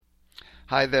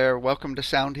Hi there, welcome to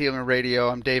Sound Healing Radio.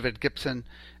 I'm David Gibson,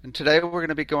 and today we're going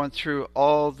to be going through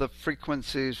all the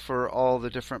frequencies for all the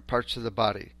different parts of the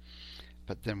body.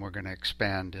 But then we're going to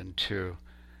expand into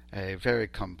a very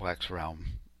complex realm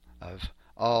of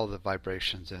all the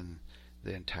vibrations in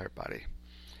the entire body.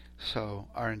 So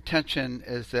our intention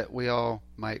is that we all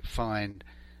might find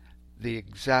the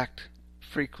exact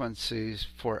frequencies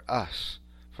for us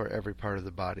for every part of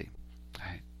the body,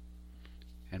 right?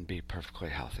 And be perfectly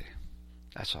healthy.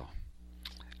 That's all.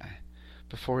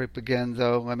 Before we begin,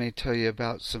 though, let me tell you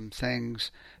about some things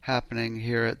happening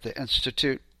here at the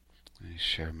Institute. Let me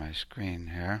share my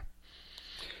screen here.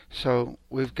 So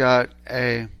we've got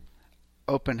a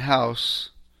open house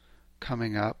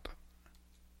coming up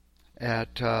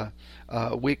at a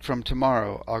week from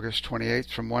tomorrow, August 28th,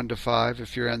 from 1 to 5.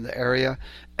 If you're in the area,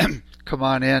 come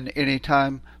on in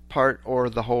anytime, part or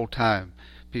the whole time.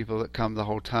 People that come the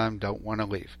whole time don't want to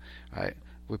leave, right?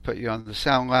 We put you on the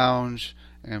sound lounge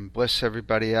and bliss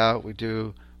everybody out. We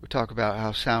talk about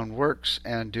how sound works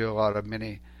and do a lot of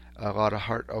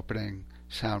heart opening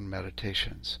sound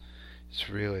meditations. It's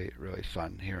really, really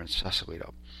fun here in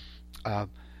Sausalito.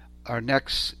 Our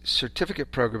next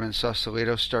certificate program in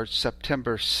Sausalito starts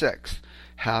September 6th,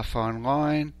 half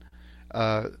online.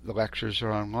 The lectures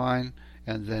are online,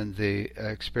 and then the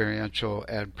experiential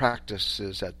and practice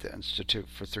is at the Institute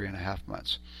for 3.5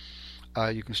 months.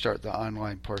 You can start the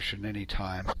online portion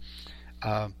anytime.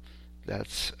 You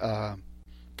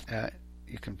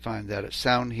can find that at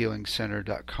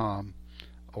soundhealingcenter.com,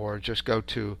 or just go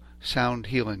to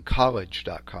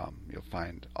soundhealingcollege.com. You'll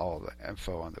find all the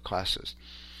info on the classes.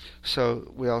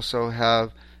 So we also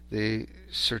have the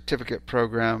certificate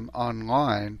program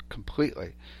online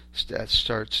completely. Next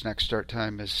start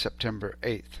time is September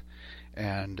 8th.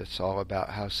 And it's all about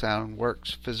how sound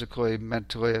works physically,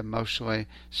 mentally, emotionally,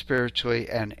 spiritually,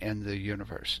 and in the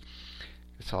universe.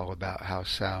 It's all about how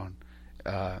sound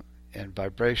and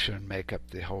vibration make up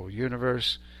the whole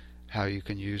universe, how you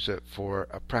can use it for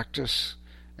a practice,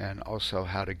 and also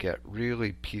how to get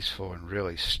really peaceful and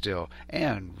really still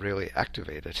and really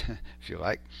activated, if you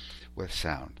like, with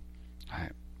sound.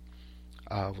 Right.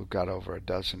 We've got over a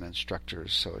dozen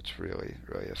instructors, so it's really,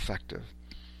 really effective.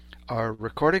 Our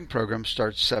recording program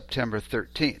starts September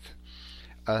 13th.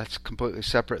 It's completely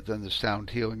separate than the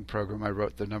sound healing program. I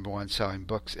wrote the #1 selling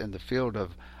books in the field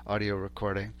of audio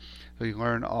recording. We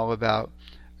learn all about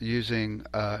using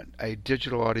a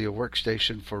digital audio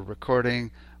workstation for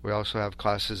recording. We also have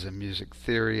classes in music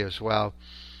theory as well.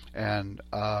 And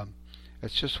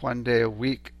it's just 1 day a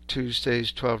week,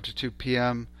 Tuesdays 12 to 2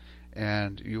 p.m.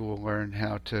 And you will learn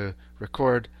how to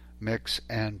record, mix,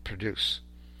 and produce.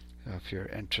 If you're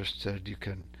interested, you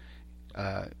can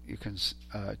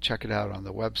check it out on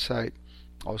the website,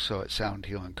 also at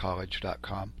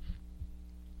soundhealingcollege.com,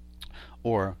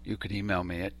 or you can email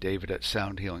me at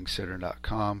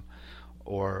david@soundhealingcenter.com,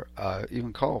 or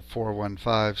even call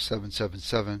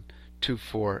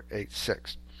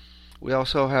 415-777-2486. We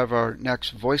also have our next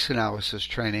voice analysis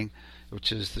training,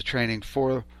 which is the training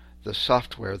for the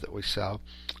software that we sell,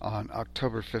 on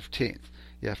October 15th.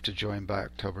 You have to join by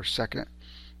October 2nd.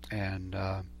 And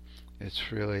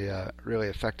it's really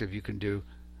effective. You can do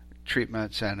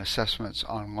treatments and assessments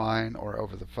online or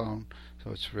over the phone,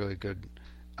 so it's really good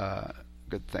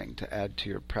thing to add to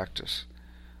your practice.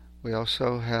 We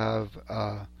also have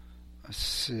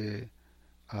that's it.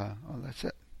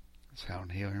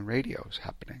 Sound Healing Radio is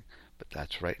happening, but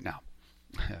that's right now.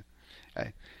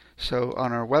 Okay. So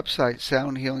on our website,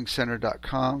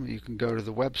 soundhealingcenter.com, you can go to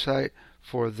the website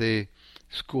for the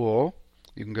school.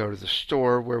 You can go to the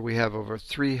store where we have over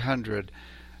 300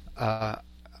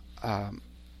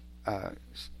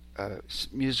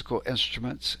 musical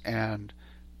instruments and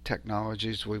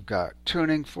technologies. We've got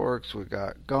tuning forks, we've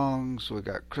got gongs, we've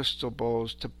got crystal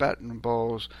bowls, Tibetan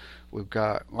bowls, we've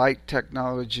got light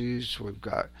technologies, we've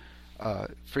got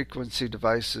frequency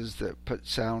devices that put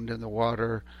sound in the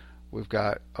water. We've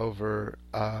got over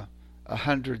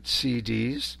 100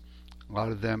 CDs. A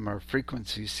lot of them are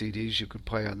frequency CDs you can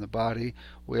play on the body.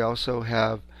 We also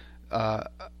have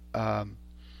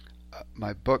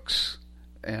my books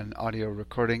in audio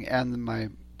recording and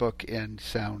my book in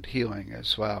sound healing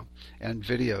as well, and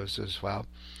videos as well.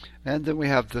 And then we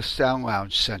have the Sound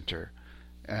Lounge Center,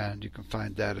 and you can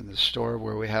find that in the store,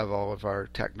 where we have all of our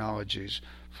technologies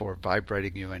for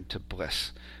vibrating you into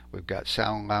bliss. We've got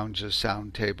sound lounges,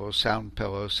 sound tables, sound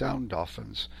pillows, sound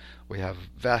dolphins. We have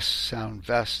vests, sound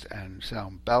vests, and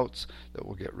sound belts that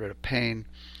will get rid of pain.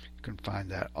 You can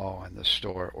find that all in the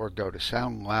store, or go to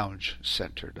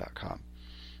soundloungecenter.com.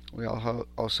 We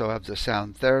also have the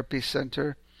Sound Therapy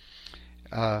Center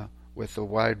with a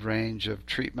wide range of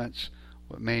treatments.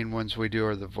 main ones we do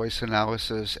are the voice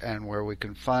analysis, and where we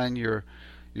can find your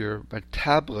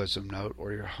metabolism note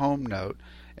or your home note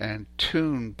and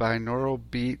tune binaural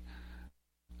beat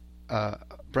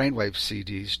brainwave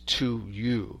CDs to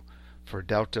you, for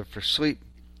delta for sleep,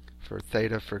 for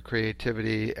theta for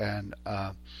creativity and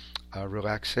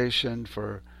relaxation,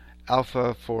 for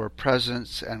alpha for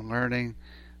presence and learning,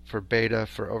 for beta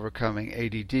for overcoming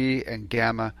ADD, and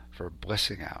gamma for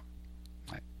blissing out.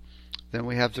 Right. Then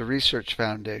we have the Research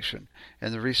Foundation.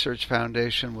 In the Research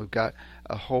Foundation, we've got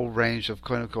a whole range of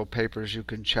clinical papers you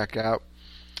can check out,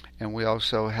 and we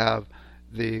also have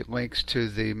the links to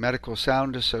the Medical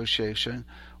Sound Association,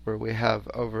 where we have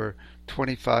over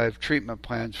 25 treatment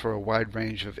plans for a wide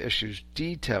range of issues,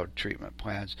 detailed treatment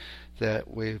plans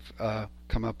that we've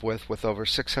come up with over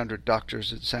 600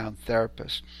 doctors and sound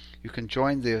therapists. You can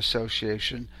join the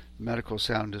association, the Medical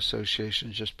Sound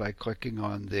Association, just by clicking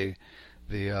on the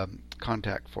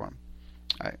contact form.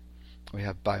 Right. We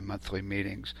have bi-monthly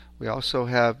meetings. We also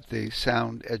have the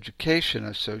Sound Education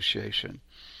Association.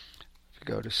 If you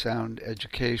go to Sound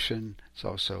Education, it's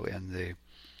also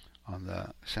on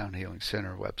the Sound Healing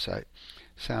Center website,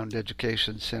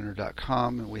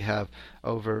 soundeducationcenter.com, and we have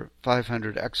over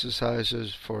 500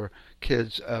 exercises for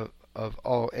kids of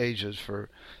all ages, for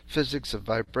physics of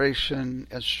vibration,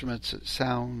 instruments,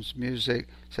 sounds, music,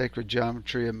 sacred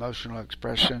geometry, emotional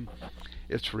expression.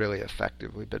 It's really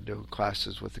effective. We've been doing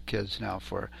classes with the kids now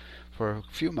for a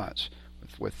few months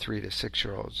with 3 to 6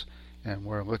 year olds, and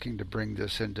we're looking to bring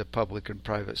this into public and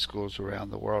private schools around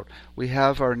the world. We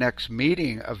have our next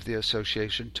meeting of the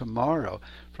association tomorrow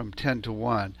from 10 to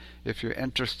 1. If you're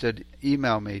interested,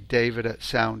 email me,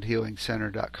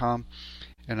 david@soundhealingcenter.com,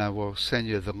 and I will send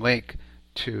you the link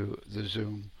to the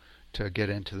Zoom to get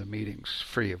into the meetings,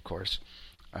 free of course.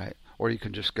 All right. Or you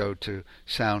can just go to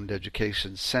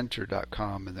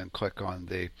soundeducationcenter.com and then click on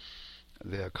the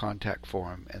contact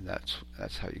form, and that's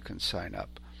how you can sign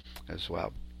up as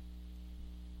well.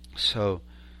 So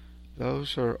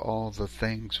those are all the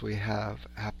things we have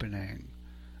happening.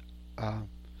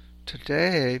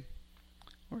 Today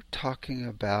we're talking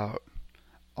about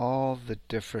all the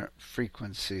different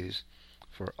frequencies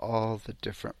for all the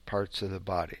different parts of the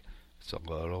body. It's a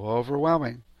little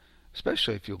overwhelming,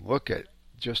 especially if you look at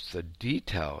just the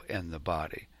detail in the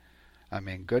body. I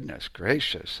mean, goodness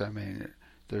gracious. I mean,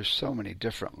 there's so many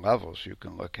different levels you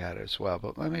can look at as well.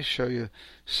 But let me show you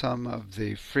some of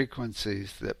the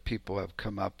frequencies that people have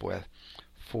come up with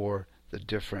for the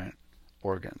different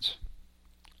organs.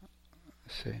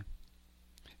 Let's see.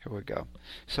 Here we go.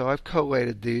 So I've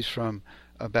collated these from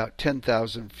about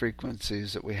 10,000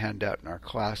 frequencies that we hand out in our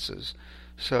classes.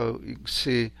 So you can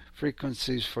see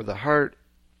frequencies for the heart,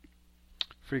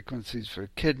 frequencies for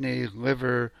kidney,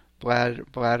 liver,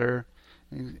 bladder.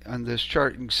 On this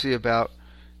chart, you can see about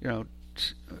 10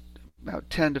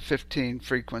 to 15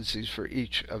 frequencies for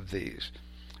each of these,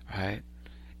 right?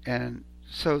 And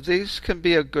so these can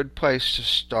be a good place to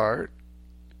start.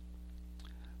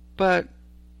 But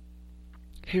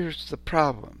here's the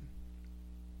problem,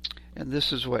 and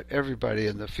this is what everybody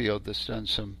in the field that's done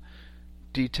some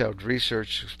detailed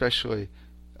research, especially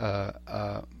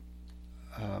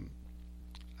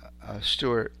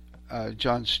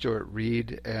John Stuart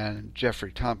Reed and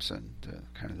Jeffrey Thompson,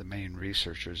 kind of the main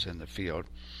researchers in the field.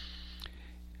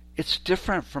 It's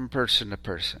different from person to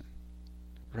person,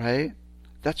 right?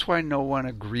 That's why no one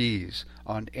agrees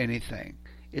on anything.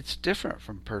 It's different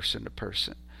from person to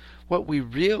person. What we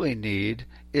really need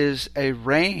is a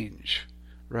range,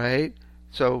 right?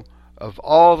 So of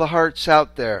all the hearts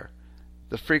out there,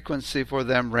 the frequency for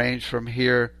them range from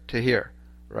here to here,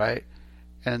 right?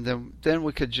 And then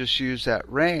we could just use that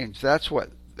range. That's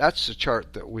the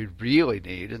chart that we really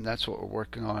need, and that's what we're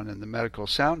working on in the Medical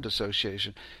Sound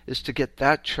Association, is to get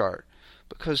that chart.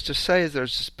 Because to say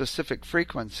there's a specific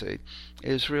frequency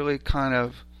is really kind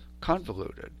of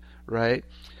convoluted, right?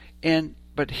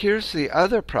 But here's the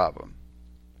other problem.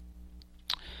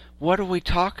 What are we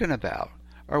talking about?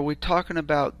 Are we talking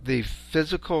about the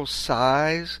physical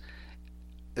size?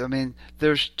 I mean,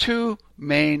 there's two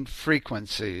main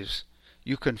frequencies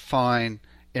you can find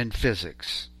in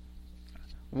physics.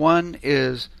 One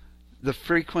is the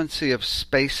frequency of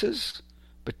spaces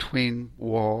between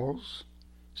walls,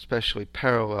 especially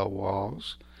parallel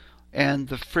walls, and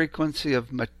the frequency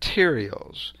of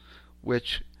materials,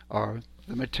 which are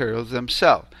the materials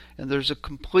themselves. And there's a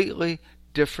completely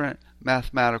different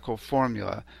mathematical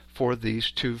formula for these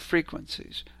two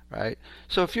frequencies, right?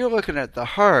 So if you're looking at the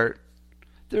heart,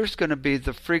 there's going to be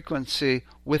the frequency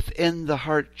within the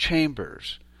heart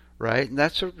chambers, right? And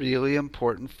that's a really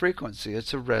important frequency.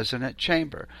 It's a resonant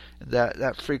chamber.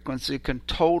 That frequency can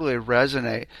totally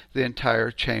resonate the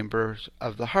entire chambers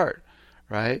of the heart,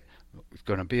 right? It's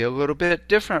going to be a little bit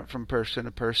different from person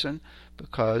to person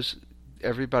because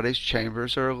everybody's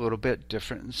chambers are a little bit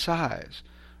different in size,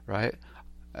 right?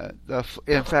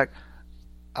 In fact,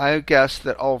 I guess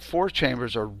that all four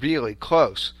chambers are really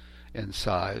close in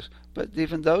size, but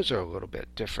even those are a little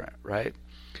bit different, right?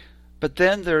 But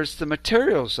then there's the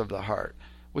materials of the heart,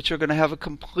 which are going to have a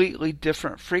completely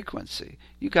different frequency.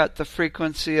 You got the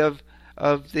frequency of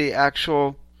the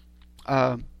actual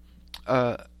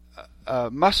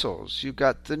muscles. You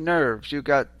got the nerves. You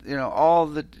got all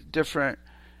the different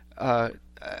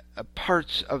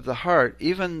parts of the heart.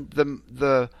 Even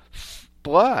the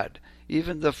blood,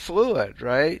 even the fluid,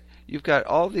 right? You've got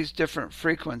all these different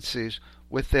frequencies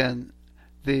within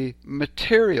the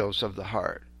materials of the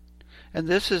heart. And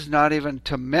this is not even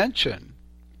to mention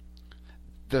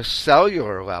the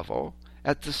cellular level.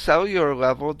 At the cellular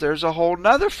level, there's a whole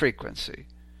nother frequency,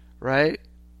 right?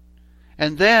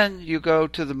 And then you go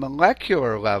to the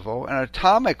molecular level and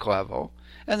atomic level,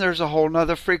 and there's a whole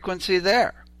nother frequency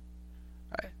there,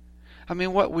 right? I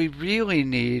mean, what we really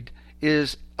need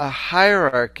is a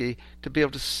hierarchy to be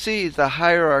able to see the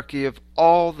hierarchy of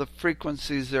all the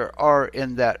frequencies there are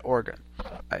in that organ,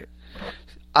 right?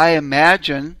 I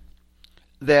imagine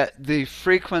that the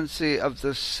frequency of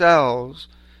the cells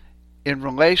in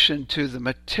relation to the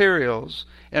materials,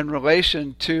 in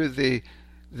relation to the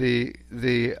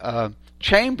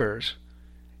chambers,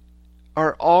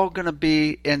 are all going to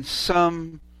be in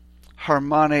some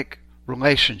harmonic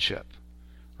relationship,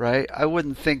 right? I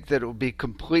wouldn't think that it would be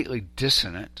completely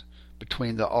dissonant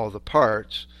between all the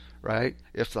parts, right?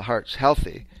 If the heart's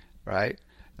healthy, right?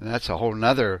 And that's a whole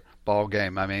nother ball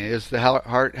game. I mean, is the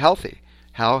heart healthy?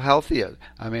 How healthy is it?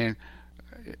 I mean,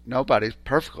 nobody's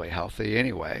perfectly healthy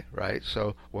anyway, right?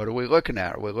 So what are we looking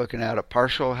at? Are we looking at a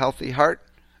partial healthy heart?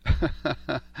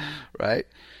 Right?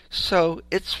 So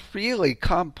it's really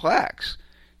complex.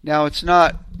 Now, it's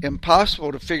not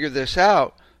impossible to figure this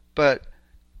out, but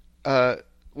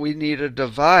we need a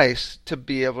device to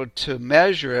be able to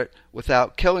measure it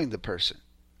without killing the person.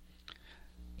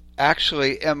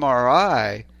 Actually,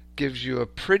 MRI gives you a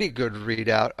pretty good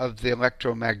readout of the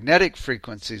electromagnetic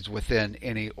frequencies within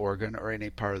any organ or any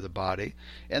part of the body,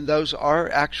 and those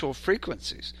are actual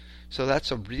frequencies. So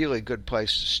that's a really good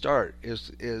place to start,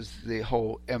 is the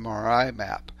whole MRI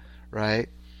map, right?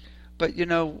 But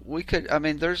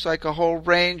there's like a whole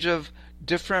range of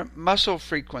different muscle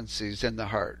frequencies in the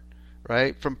heart,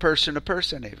 right? From person to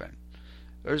person even.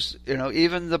 There's,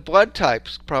 even the blood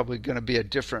type's probably going to be a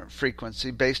different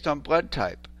frequency based on blood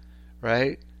type,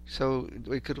 right? So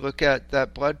we could look at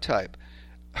that blood type,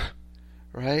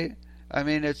 right? I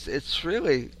mean, it's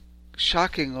really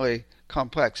shockingly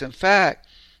complex. In fact,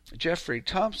 Jeffrey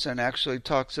Thompson actually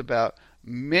talks about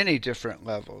many different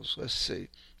levels. Let's see,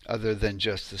 other than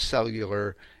just the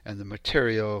cellular and the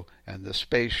material and the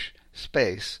space.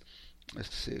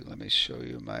 Let's see. Let me show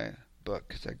you my book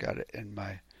because I got it in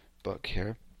my book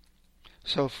here.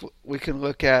 So if we can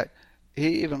look at.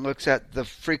 He even looks at the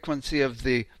frequency of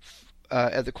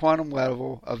at the quantum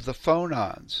level of the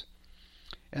phonons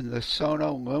and the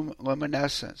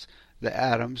sonoluminescence, the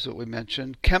atoms that we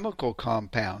mentioned, chemical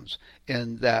compounds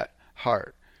in that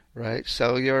heart, right?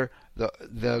 Cellular,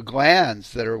 the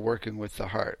glands that are working with the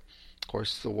heart. Of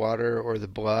course, the water or the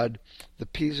blood, the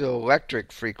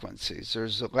piezoelectric frequencies,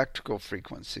 there's electrical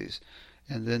frequencies,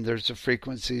 and then there's the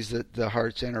frequencies that the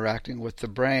heart's interacting with the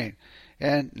brain.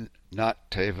 And not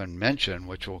to even mention,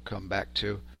 which we'll come back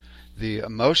to, the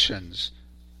emotional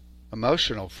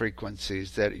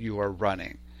frequencies that you are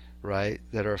running, right,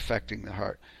 that are affecting the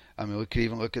heart. I mean, we could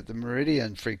even look at the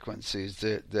meridian frequencies,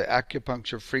 the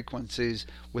acupuncture frequencies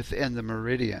within the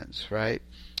meridians, right?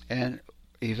 And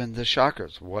even the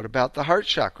chakras. What about the heart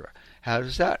chakra? How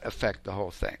does that affect the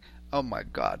whole thing? Oh my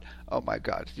God.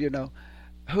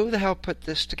 Who the hell put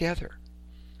this together,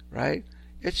 right?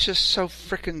 It's just so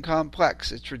freaking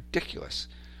complex. It's ridiculous,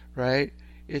 right?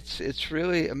 It's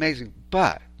really amazing.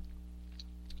 But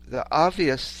the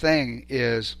obvious thing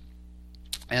is,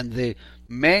 and the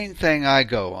main thing I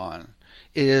go on,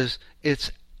 is it's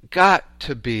got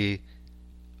to be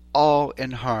all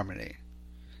in harmony.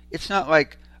 It's not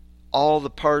like all the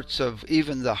parts of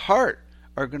even the heart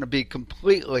are going to be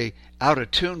completely out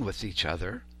of tune with each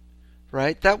other,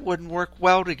 right? That wouldn't work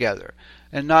well together.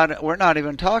 And we're not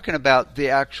even talking about the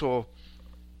actual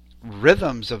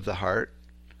rhythms of the heart.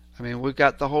 I mean, we've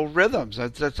got the whole rhythms.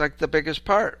 That's like the biggest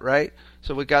part, right?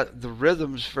 So we got the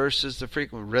rhythms versus the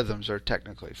frequency. Rhythms are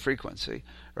technically frequency,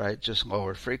 right? Just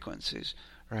lower frequencies,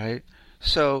 right?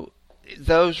 So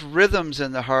those rhythms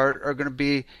in the heart are going to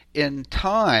be in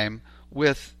time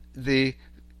with the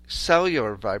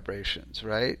cellular vibrations,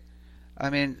 right? I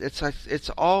mean, it's like it's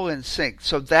all in sync.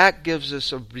 So that gives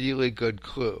us a really good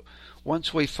clue.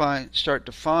 Once we start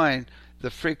to find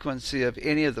the frequency of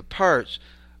any of the parts,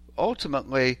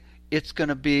 ultimately it's going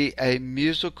to be a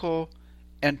musical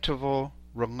interval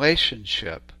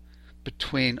relationship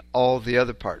between all the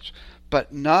other parts.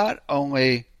 But not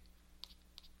only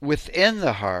within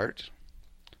the heart,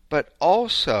 but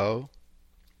also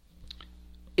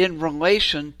in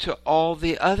relation to all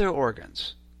the other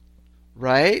organs,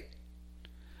 right?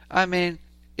 I mean,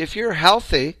 if you're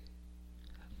healthy,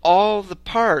 all the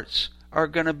parts are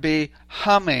going to be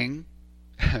humming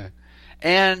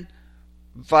and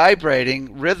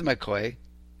vibrating rhythmically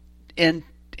in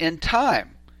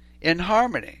time, in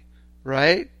harmony,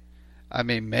 right? I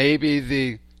mean, maybe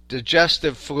the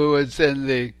digestive fluids in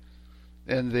the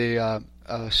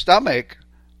stomach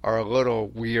are a little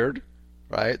weird,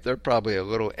 right? They're probably a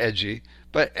little edgy,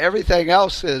 but everything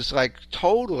else is like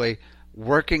totally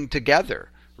working together,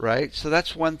 right? So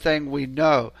that's one thing we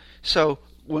know. So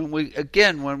when we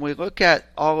look at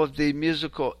all of the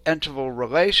musical interval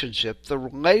relationship, the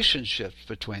relationships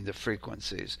between the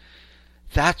frequencies,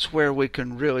 that's where we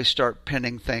can really start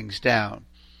pinning things down,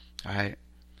 right?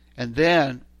 And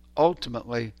then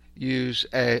ultimately use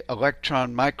a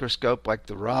electron microscope like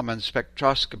the Raman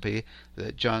spectroscopy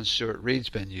that John Stuart Reid's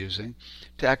been using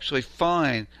to actually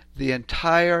find the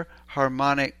entire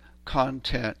harmonic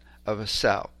content of a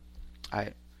cell.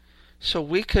 Right? So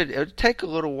it would take a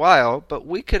little while, but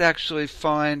we could actually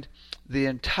find the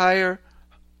entire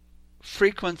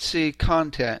frequency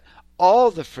content,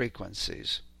 all the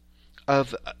frequencies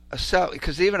of a cell,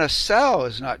 because even a cell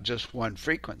is not just one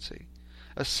frequency.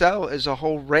 A cell is a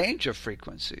whole range of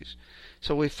frequencies.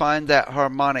 So we find that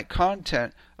harmonic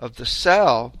content of the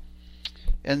cell,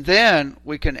 and then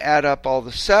we can add up all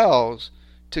the cells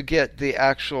to get the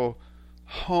actual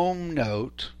home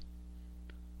note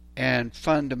and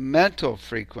fundamental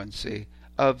frequency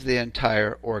of the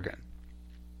entire organ.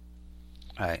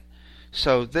 Right.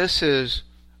 So this is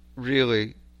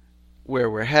really where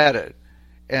we're headed.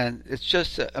 And it's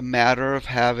just a matter of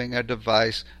having a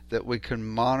device that we can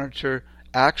monitor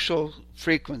actual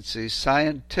frequencies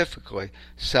scientifically.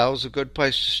 Cells are a good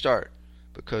place to start,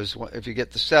 because if you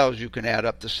get the cells, you can add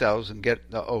up the cells and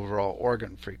get the overall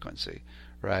organ frequency,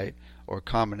 right? Or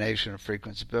combination of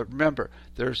frequencies. But remember,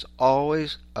 there's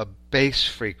always a base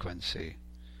frequency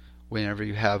whenever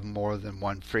you have more than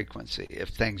one frequency, if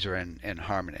things are in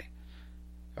harmony,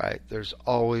 right? There's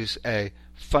always a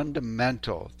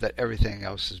fundamental that everything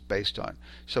else is based on.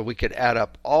 So we could add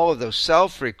up all of those cell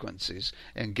frequencies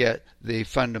and get the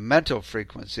fundamental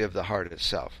frequency of the heart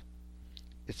itself.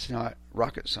 It's not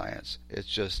rocket science. It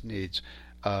just needs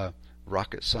a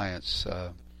rocket science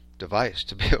device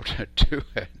to be able to do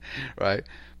it, right?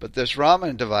 But this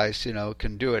Raman device,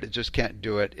 can do it. It just can't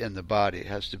do it in the body. It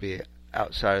has to be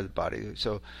outside of the body.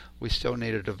 So we still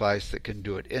need a device that can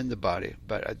do it in the body.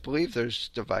 But I believe there's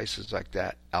devices like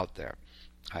that out there.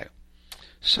 Right.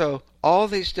 So all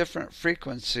these different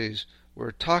frequencies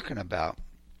we're talking about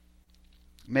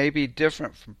may be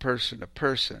different from person to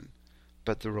person,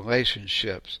 but the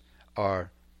relationships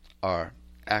are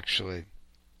actually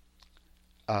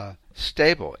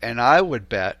stable. And I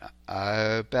bet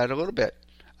a little bit.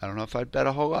 I don't know if I'd bet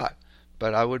a whole lot,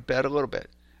 but I would bet a little bit,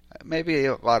 maybe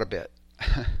a lot of bit,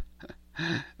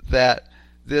 that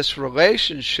this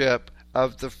relationship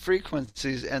of the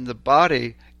frequencies in the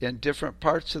body, in different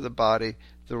parts of the body,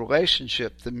 the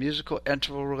relationship, the musical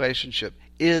interval relationship,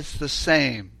 is the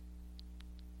same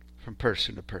from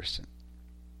person to person.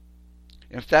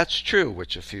 If that's true,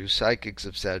 which a few psychics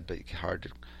have said, but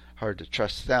hard to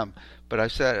trust them, but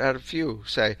I've had a few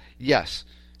say, yes,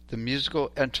 the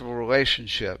musical interval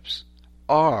relationships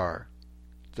are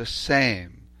the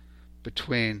same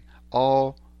between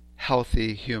all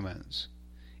healthy humans.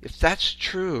 If that's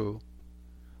true,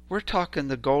 we're talking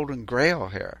the Golden Grail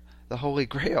here, the Holy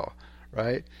Grail,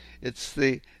 right? It's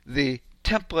the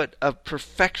template of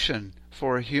perfection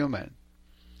for a human.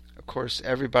 Of course,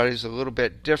 everybody's a little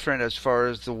bit different as far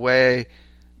as the way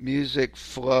music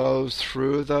flows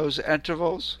through those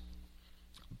intervals,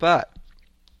 but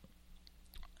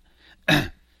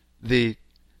the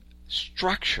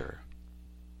structure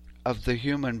of the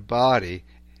human body,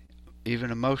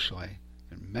 even emotionally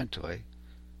and mentally,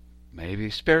 maybe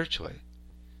spiritually,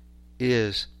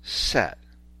 is set,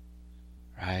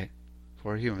 right,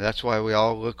 for a human. That's why we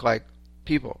all look like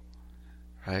people,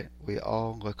 right? We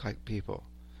all look like people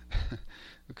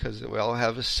because we all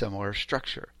have a similar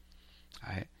structure,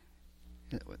 right?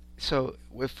 So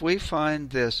if we find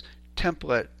this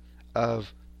template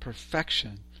of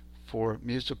perfection for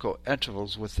musical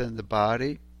intervals within the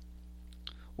body,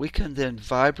 we can then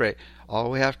vibrate.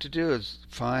 All we have to do is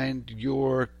find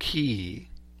your key,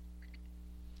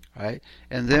 right?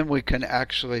 And then we can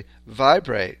actually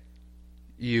vibrate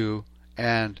you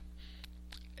and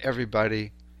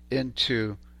everybody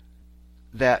into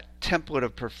that template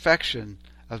of perfection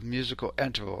of musical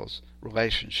intervals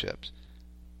relationships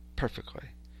perfectly,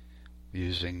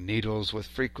 using needles with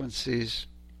frequencies,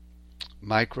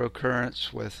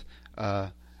 microcurrents with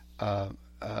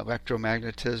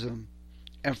electromagnetism,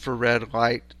 infrared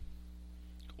light,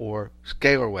 or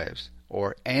scalar waves,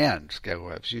 and scalar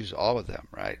waves. Use all of them,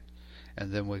 right?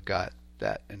 And then we've got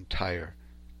that entire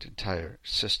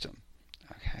system.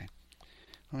 Okay.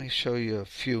 Let me show you a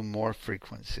few more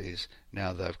frequencies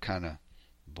now that I've kind of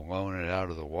blown it out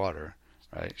of the water,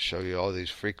 right? Show you all these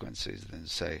frequencies, then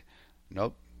say,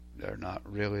 nope, they're not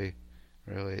really.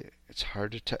 It's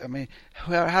hard to tell. I mean,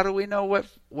 how do we know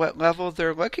what level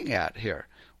they're looking at here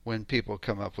when people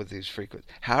come up with these frequencies?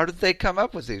 How did they come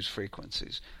up with these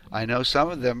frequencies? I know some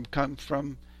of them come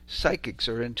from psychics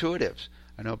or intuitives.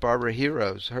 I know Barbara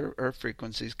Heroes, her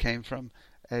frequencies came from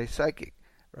a psychic,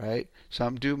 right?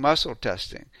 Some do muscle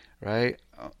testing, right?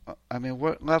 I mean,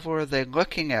 what level are they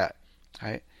looking at,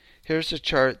 right? Here's a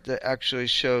chart that actually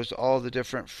shows all the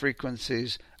different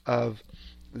frequencies of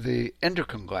the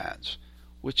endocrine glands,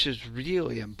 which is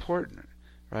really important,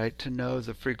 right? To know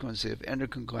the frequency of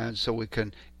endocrine glands so we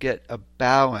can get a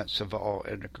balance of all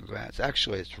endocrine glands.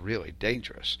 Actually, it's really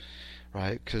dangerous,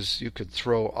 right? Because you could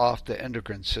throw off the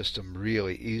endocrine system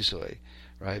really easily,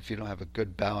 right? If you don't have a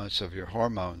good balance of your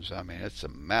hormones, I mean, it's a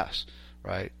mess,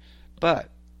 right? But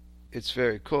it's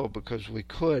very cool because we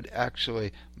could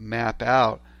actually map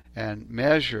out and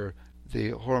measure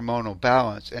the hormonal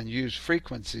balance and use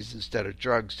frequencies instead of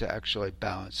drugs to actually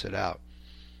balance it out.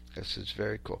 This is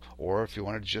very cool. Or if you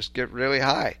want to just get really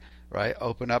high, right?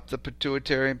 Open up the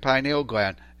pituitary and pineal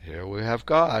gland. Here we have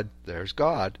God. There's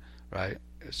God, right?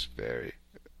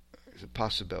 The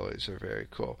possibilities are very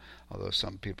cool. Although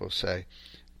some people say,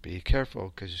 be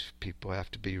careful because people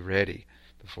have to be ready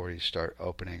before you start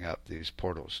opening up these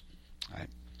portals, right?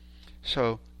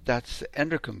 So that's the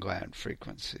endocrine gland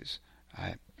frequencies,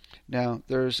 right? Now,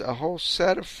 there's a whole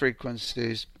set of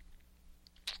frequencies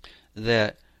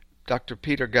that Dr.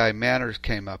 Peter Guy Manners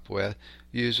came up with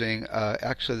using,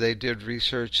 actually they did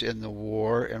research in the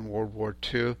war, in World War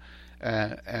II,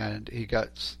 and he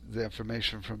got the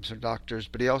information from some doctors,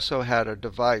 but he also had a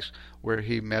device where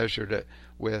he measured it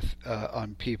with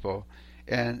on people.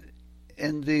 And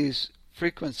in these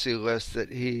frequency lists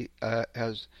that he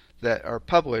has, that are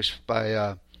published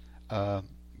by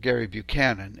Gary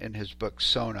Buchanan in his book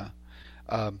Sona,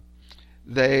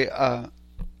 they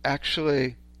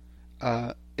actually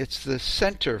it's the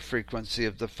center frequency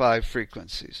of the 5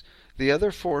 frequencies. The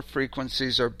other 4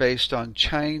 frequencies are based on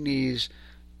Chinese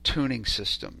tuning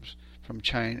systems from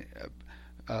China.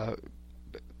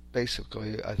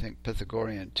 Basically, I think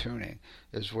Pythagorean tuning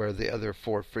is where the other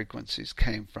 4 frequencies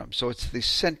came from. So it's the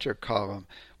center column,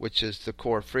 which is the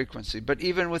core frequency. But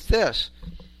even with this,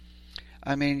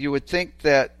 I mean, you would think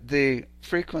that the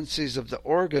frequencies of the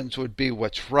organs would be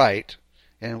what's right,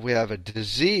 and if we have a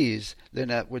disease, then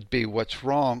that would be what's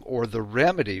wrong or the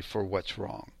remedy for what's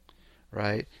wrong,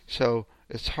 right? So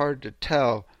it's hard to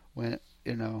tell when,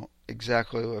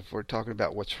 exactly if we're talking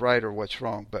about what's right or what's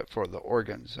wrong, but for the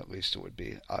organs, at least, it would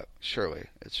be, surely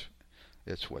it's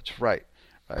what's right,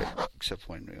 right? Except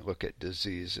when we look at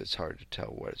disease, it's hard to tell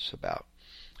what it's about.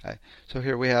 Right? So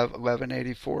here we have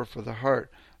 1184 for the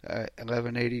heart,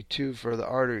 1182 for the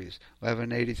arteries,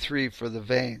 1183 for the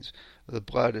veins. The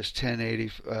blood is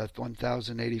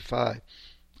 1085,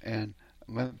 and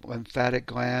lymphatic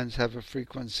glands have a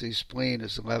frequency. Spleen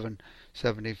is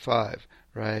 1175,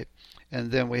 right?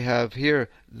 And then we have here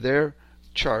their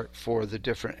chart for the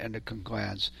different endocrine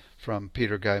glands from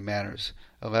Peter Guy Manners,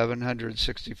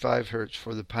 1165 hertz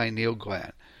for the pineal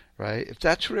gland, right? If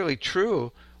that's really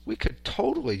true, we could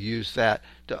totally use that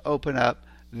to open up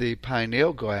the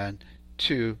pineal gland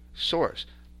to source.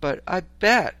 But I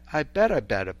bet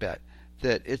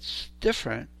that it's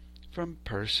different from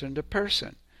person to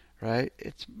person, right?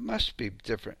 It must be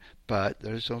different, but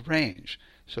there's a range.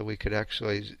 So we could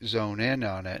actually zone in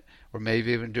on it, or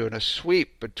maybe even doing a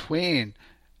sweep between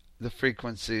the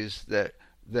frequencies that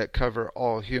cover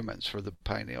all humans for the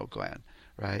pineal gland,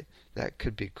 right? That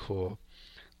could be cool.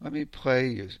 Let me play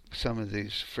you some of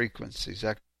these frequencies.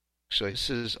 Actually, this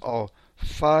is all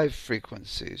 5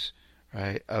 frequencies,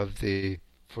 right,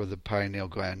 for the pineal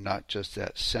gland, not just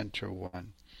that center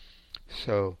one.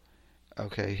 So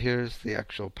Okay, here's the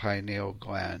actual pineal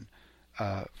gland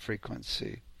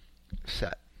frequency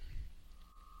set.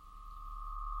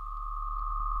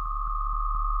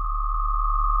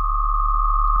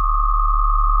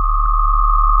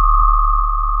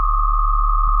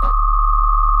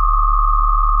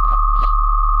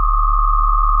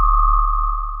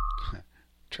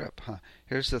 Trip, huh?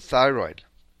 Here's the thyroid.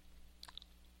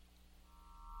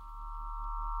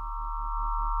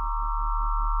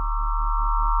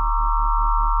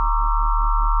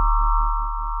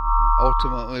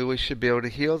 Ultimately, we should be able to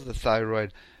heal the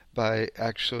thyroid by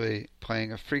actually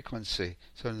playing a frequency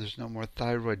so there's no more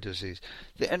thyroid disease.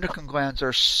 The endocrine glands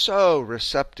are so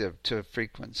receptive to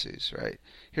frequencies, right?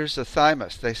 Here's the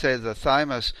thymus. They say the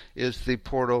thymus is the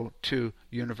portal to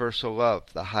universal love,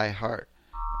 the high heart.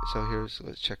 So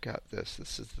let's check out this.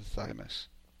 This is the thymus.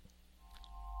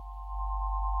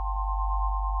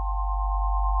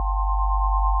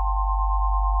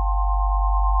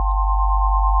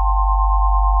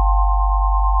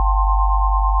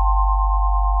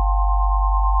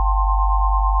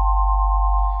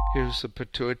 Here's the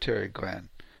pituitary gland,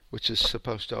 which is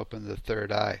supposed to open the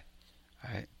third eye.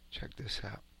 All right, check this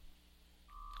out.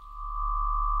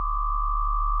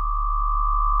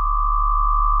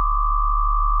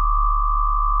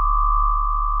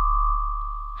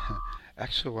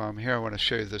 Actually, while I'm here, I want to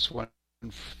show you this one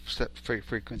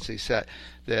frequency set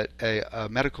that a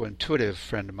medical intuitive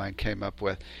friend of mine came up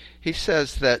with. He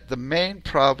says that the main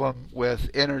problem with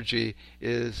energy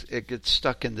is it gets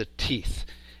stuck in the teeth.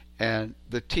 And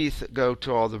the teeth go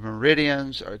to all the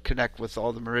meridians or connect with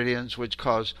all the meridians, which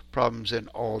cause problems in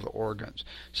all the organs.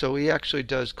 So he actually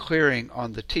does clearing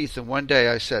on the teeth. And one day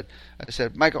I said,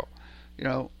 Michael,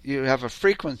 you have a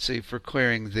frequency for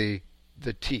clearing the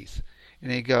teeth.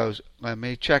 And he goes, let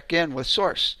me check in with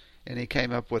Source. And he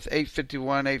came up with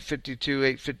 851, 852,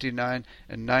 859,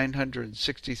 and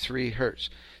 963 hertz.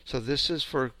 So this is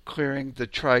for clearing the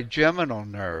trigeminal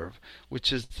nerve,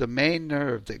 which is the main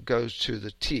nerve that goes to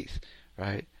the teeth,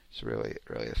 right? It's really,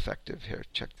 really effective here.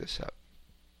 Check this out.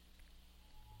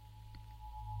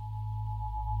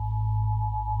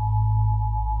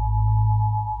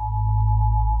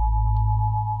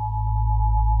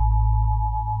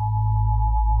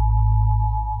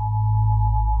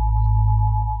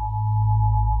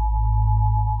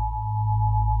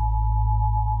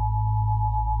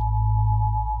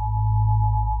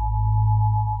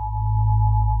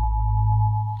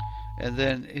 And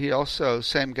then he also,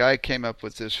 same guy, came up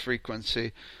with this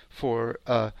frequency for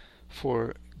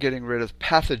getting rid of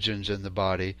pathogens in the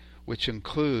body, which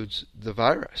includes the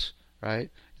virus,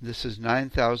 right? This is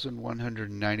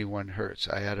 9,191 hertz.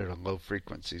 I added a low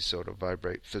frequency so it'll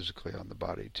vibrate physically on the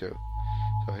body too.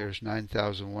 So here's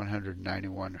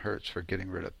 9,191 hertz for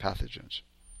getting rid of pathogens.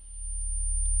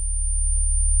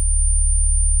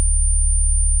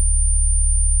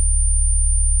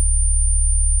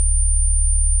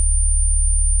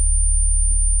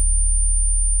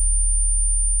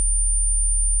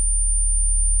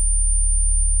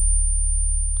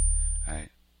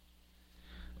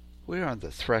 We're on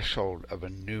the threshold of a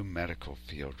new medical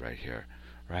field right here,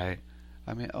 right?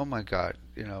 I mean, oh my God,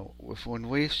 when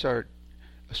we start,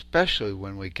 especially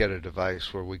when we get a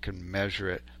device where we can measure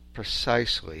it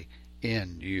precisely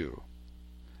in you,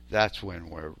 that's when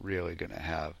we're really going to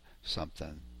have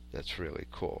something that's really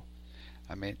cool.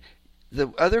 I mean,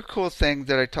 the other cool thing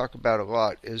that I talk about a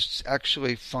lot is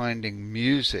actually finding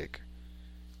music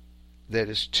that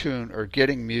is tuned, or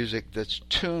getting music that's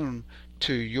tuned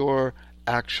to your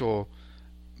actual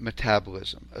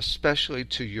metabolism, especially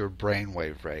to your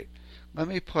brainwave rate. Let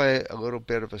me play a little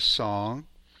bit of a song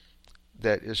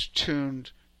that is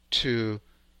tuned to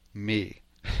me.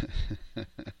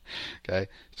 Okay,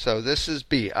 so this is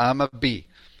B. I'm a B,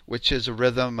 which is a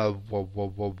rhythm of whoa, whoa,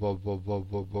 whoa, whoa, whoa, whoa,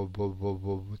 whoa, whoa, whoa, whoa,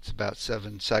 whoa. It's about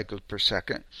 7 cycles per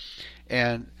second.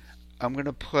 And I'm going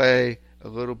to play a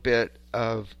little bit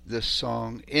of this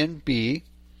song in B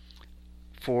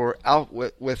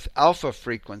with alpha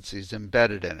frequencies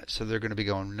embedded in it. So they're going to be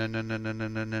going na na na na na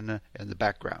na na in the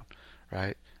background,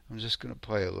 right? I'm just going to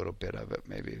play a little bit of it,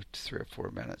 maybe 3 or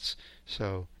 4 minutes.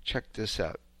 So check this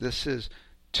out. This is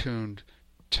tuned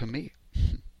to me.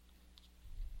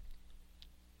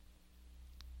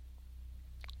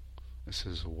 This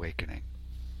is awakening.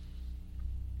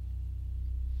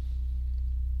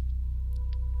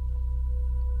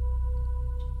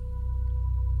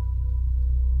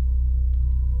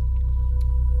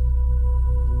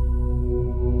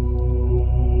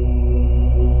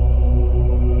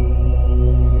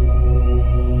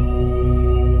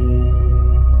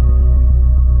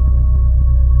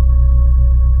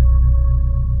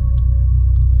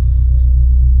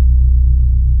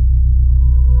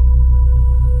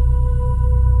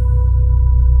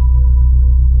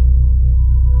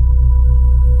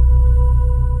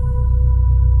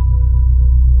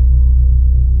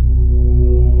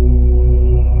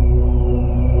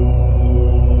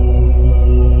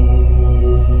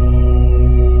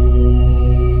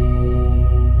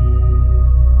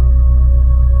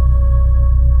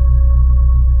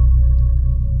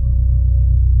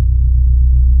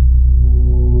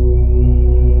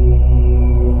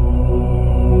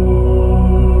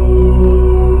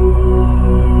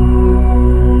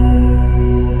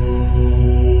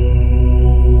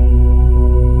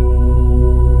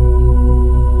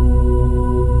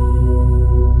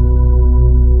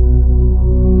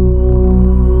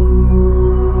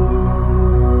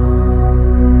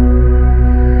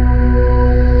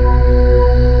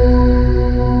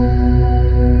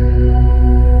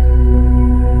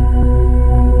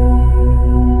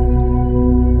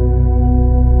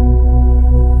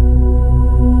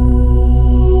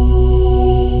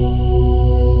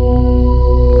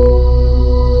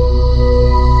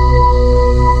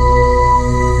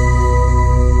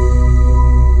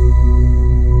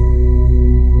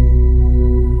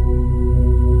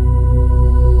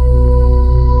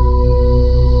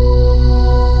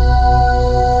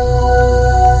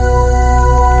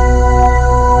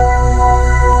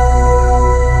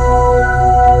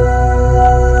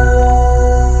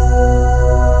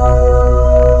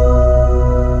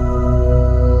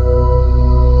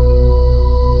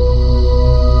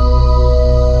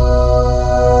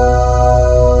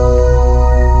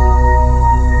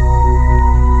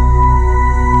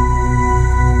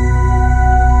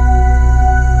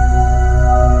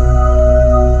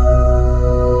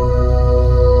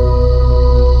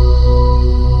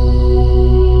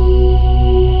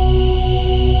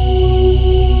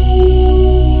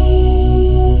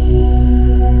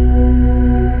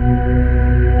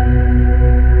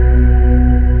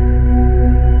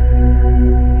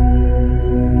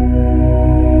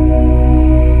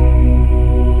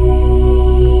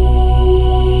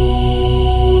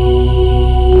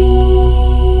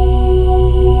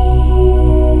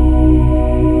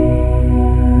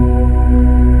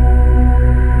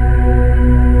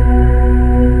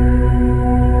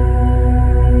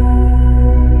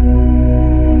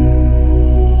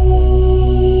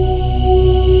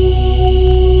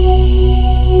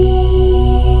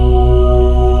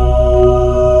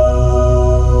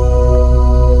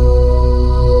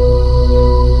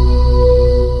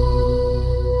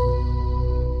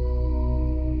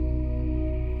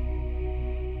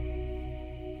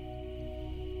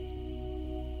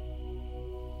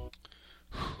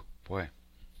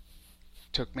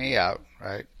 took me out,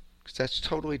 right? Because that's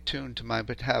totally tuned to my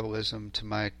metabolism, to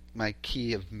my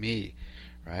key of me,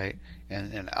 right?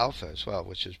 And alpha as well,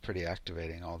 which is pretty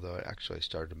activating, although it actually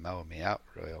started to mellow me out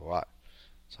really a lot.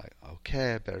 It's like,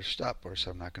 okay, I better stop or else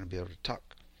I'm not going to be able to talk,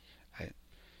 right?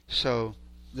 So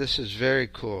this is very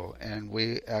cool, and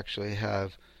we actually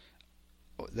have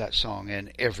that song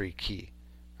in every key,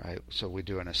 right? So we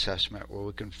do an assessment where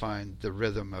we can find the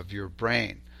rhythm of your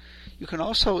brain. You can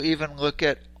also even look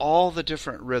at all the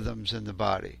different rhythms in the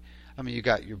body. I mean, you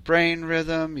got your brain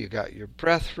rhythm, you got your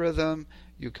breath rhythm,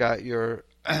 you got your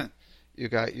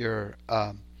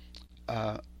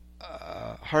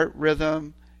heart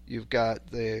rhythm, you've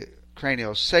got the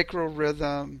craniosacral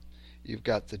rhythm, you've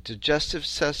got the digestive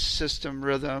system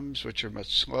rhythms, which are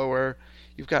much slower.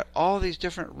 You've got all these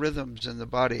different rhythms in the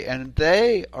body, and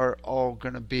they are all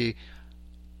going to be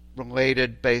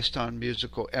related based on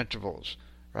musical intervals,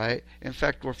 right? In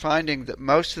fact, we're finding that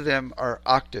most of them are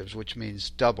octaves, which means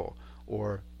double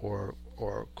or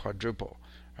quadruple,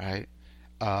 right?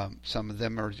 Some of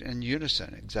them are in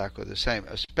unison, exactly the same,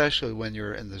 especially when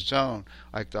you're in the zone,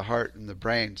 like the heart and the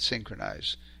brain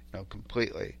synchronize,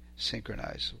 completely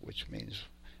synchronize, which means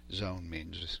zone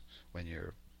means when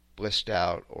you're blissed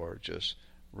out or just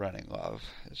running love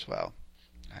as well.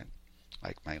 I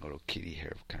like my little kitty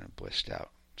here, kind of blissed out.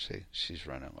 See, she's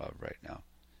running love right now.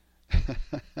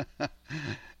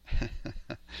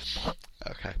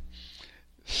 Okay.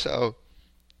 So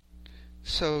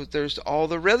there's all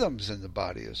the rhythms in the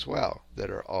body as well that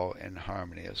are all in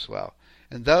harmony as well.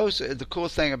 And the cool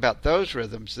thing about those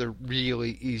rhythms, they're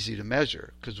really easy to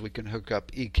measure because we can hook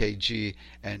up EKG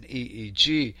and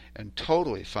EEG and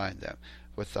totally find them.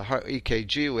 With the heart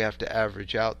EKG, we have to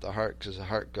average out the heart because the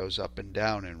heart goes up and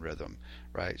down in rhythm,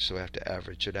 right? So we have to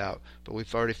average it out. But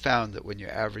we've already found that when you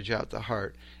average out the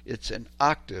heart, it's an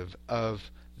octave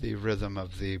of the rhythm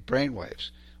of the brain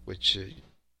waves, which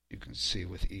you can see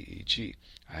with EEG,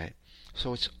 right?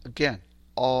 So it's, again,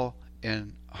 all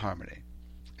in harmony.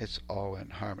 It's all in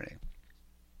harmony.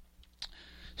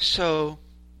 So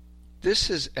this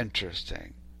is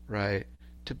interesting, right?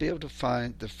 To be able to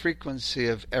find the frequency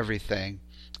of everything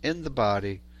in the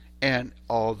body and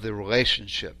all the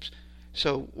relationships.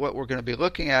 So what we're going to be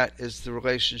looking at is the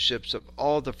relationships of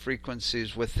all the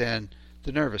frequencies within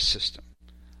the nervous system,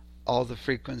 all the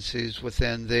frequencies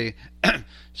within the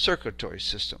circulatory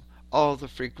system, all the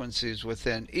frequencies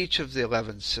within each of the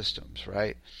 11 systems,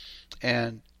 right?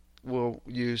 And we'll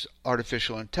use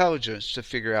artificial intelligence to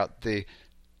figure out the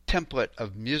template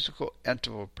of musical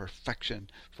interval perfection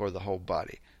for the whole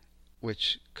body,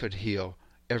 which could heal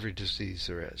every disease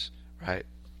there is, right?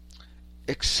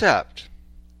 Except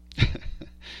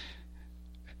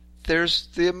there's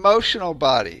the emotional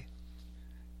body,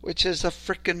 which is a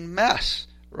freaking mess,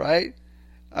 right?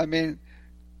 I mean,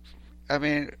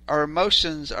 our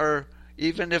emotions are,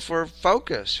 even if we're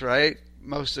focused, right?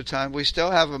 Most of the time, we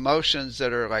still have emotions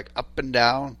that are like up and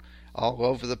down all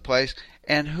over the place.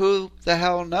 And who the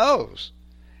hell knows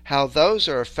how those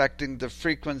are affecting the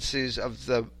frequencies of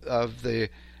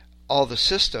all the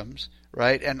systems,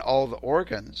 right? And all the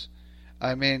organs.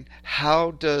 I mean,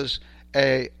 how does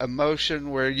a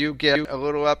emotion where you get a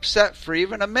little upset for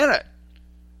even a minute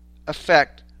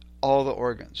affect all the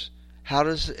organs? How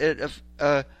does it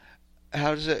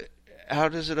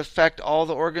affect all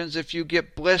the organs if you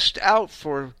get blissed out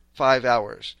for 5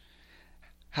 hours?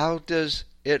 How does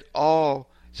it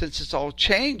all, since it's all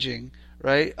changing,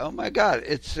 right? Oh my God,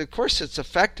 of course it's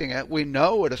affecting it. We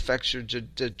know it affects your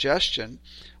digestion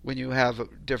when you have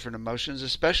different emotions,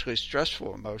 especially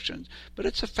stressful emotions, but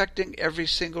it's affecting every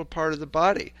single part of the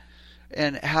body.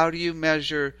 And how do you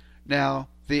measure now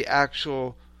the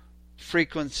actual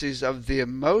frequencies of the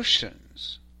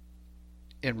emotions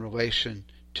in relation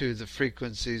to the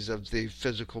frequencies of the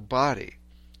physical body?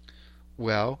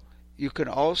 Well, you can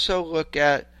also look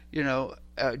at,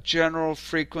 a general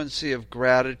frequency of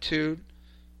gratitude,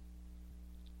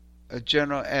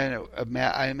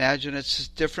 I imagine it's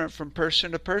different from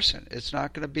person to person. It's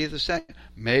not going to be the same.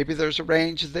 Maybe there's a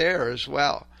range there as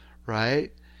well,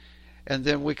 right? And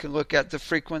then we can look at the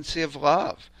frequency of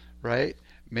love, right?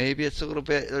 Maybe it's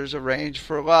there's a range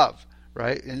for love,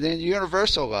 right? And then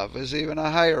universal love is even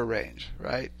a higher range,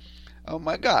 right? Oh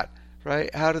my God,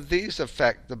 right? How do these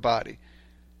affect the body?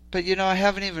 But I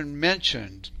haven't even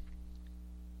mentioned,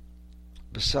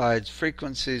 besides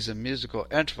frequencies and musical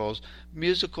intervals,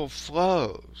 musical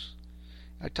flows.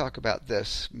 I talk about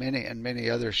this many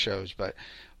other shows, but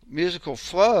musical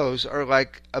flows are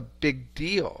like a big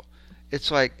deal.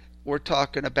 It's like we're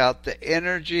talking about the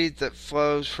energy that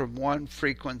flows from one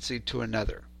frequency to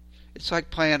another. It's like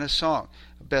playing a song.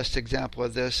 The best example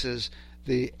of this is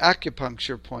the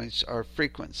acupuncture points are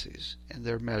frequencies, and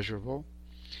they're measurable.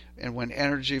 And when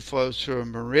energy flows through a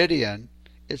meridian,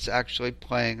 it's actually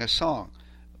playing a song.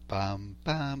 Bum,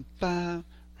 bum, bum,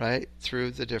 right?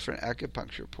 Through the different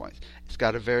acupuncture points. It's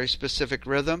got a very specific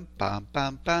rhythm, bum,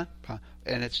 bum, bum, bum,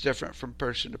 and it's different from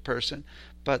person to person.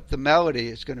 But the melody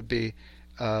is going to be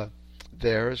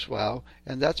there as well,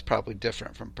 and that's probably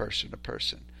different from person to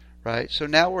person, right? So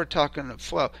now we're talking of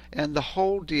flow, and the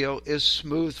whole deal is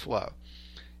smooth flow.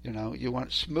 You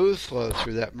want smooth flow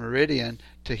through that meridian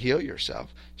to heal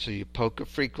yourself. So you poke a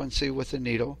frequency with a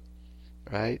needle,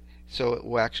 right? So it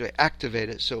will actually activate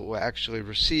it, so it will actually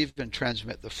receive and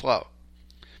transmit the flow.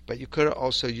 But you could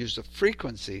also use the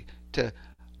frequency to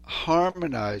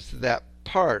harmonize that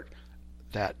part,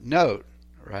 that note,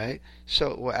 right? So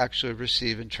it will actually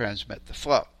receive and transmit the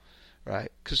flow,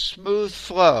 right? Because smooth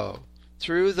flow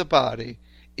through the body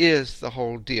is the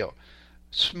whole deal.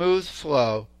 Smooth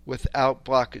flow without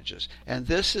blockages. And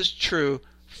this is true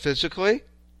physically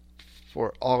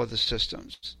for all of the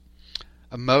systems.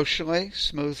 Emotionally,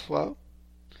 smooth flow.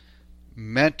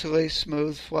 Mentally,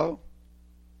 smooth flow,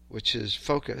 which is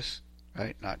focus,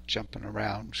 right? Not jumping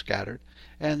around, scattered.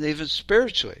 And even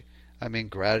spiritually,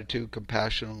 gratitude,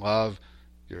 compassion, love,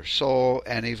 your soul,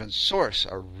 and even source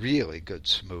are really good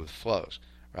smooth flows,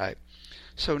 right?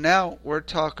 So now we're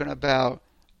talking about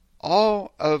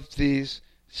all of these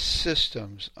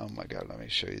systems. Oh my God, let me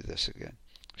show you this again.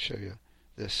 Show you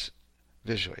this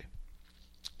visually.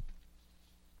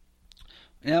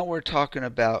 Now we're talking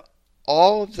about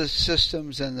all of the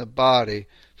systems in the body,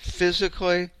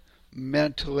 physically,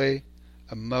 mentally,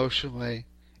 emotionally,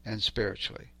 and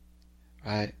spiritually,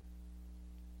 right?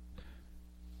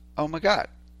 Oh my God.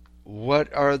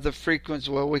 What are the frequencies?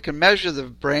 Well, we can measure the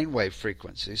brainwave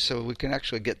frequency, so we can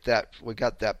actually get that. We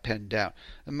got that pinned down.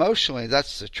 Emotionally,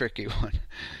 that's the tricky one.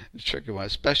 The tricky one,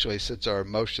 especially since our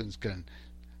emotions can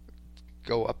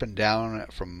go up and down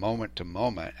from moment to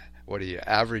moment. What do you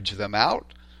average them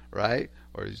out, right?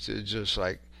 Or is it just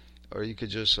like, or you could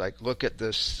just like look at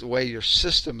this the way your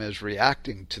system is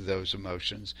reacting to those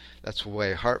emotions. That's the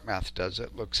way HeartMath does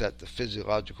it. Looks at the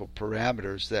physiological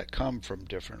parameters that come from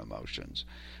different emotions,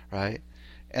 right?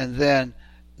 And then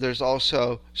there's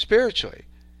also spiritually.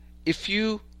 If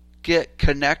you get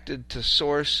connected to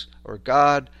Source or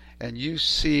God and you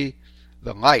see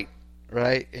the light,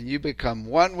 right, and you become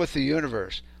one with the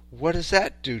universe, what does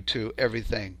that do to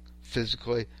everything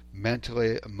physically,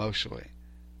 mentally, emotionally?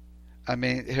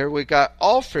 Here we got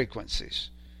all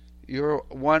frequencies. You're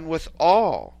one with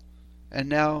all. And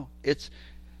now it's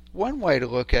one way to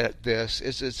look at this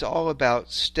is it's all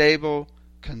about stable,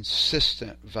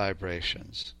 consistent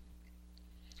vibrations.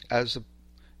 And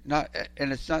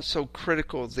it's not so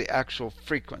critical of the actual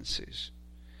frequencies.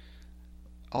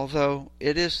 Although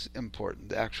it is important,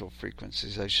 the actual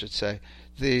frequencies, I should say.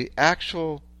 The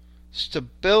actual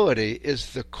stability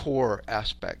is the core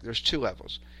aspect. There's two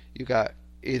levels. You got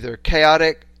either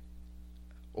chaotic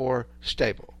or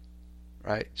stable,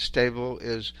 right? Stable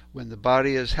is when the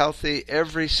body is healthy,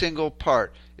 every single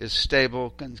part is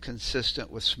stable and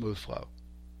consistent with smooth flow,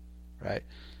 right?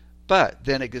 But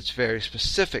then it gets very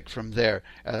specific from there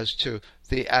as to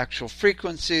the actual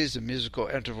frequencies, the musical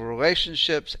interval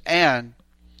relationships, and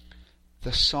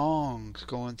the songs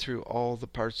going through all the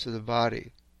parts of the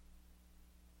body.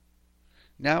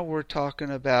 Now we're talking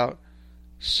about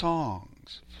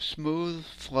songs, smooth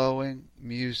flowing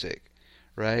music,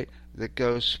 right? That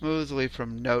goes smoothly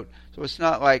from note. So it's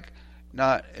not like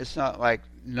not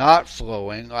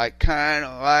flowing, like kind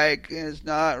of like it's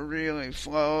not really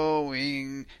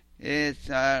flowing. It's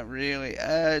not really,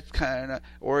 it's kind of,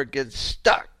 or it gets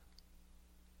stuck,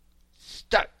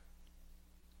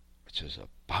 which is a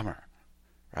bummer,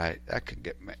 right? You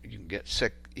can get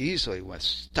sick easily with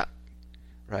stuck,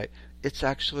 right? It's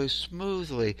actually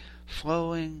smoothly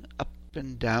flowing up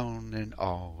and down and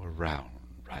all around,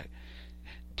 right?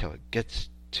 Till it gets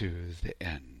to the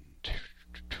end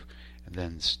and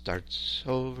then starts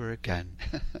over again,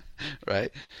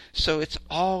 right? So it's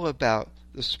all about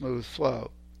the smooth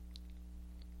flow.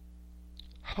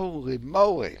 Holy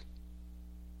moly,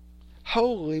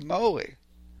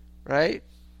 right?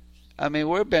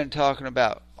 We've been talking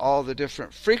about all the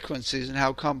different frequencies and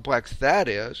how complex that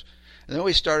is. And then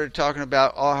we started talking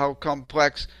about how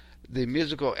complex the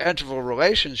musical interval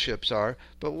relationships are.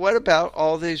 But what about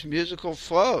all these musical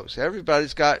flows?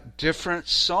 Everybody's got different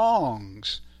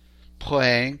songs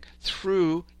playing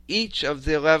through each of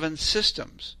the 11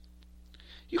 systems.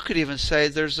 You could even say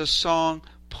there's a song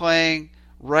playing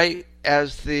right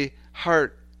as the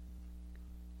heart,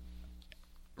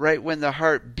 right when the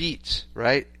heart beats,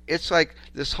 right? It's like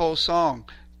this whole song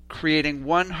creating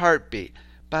one heartbeat.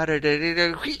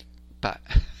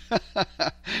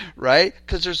 Right?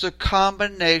 Because there's a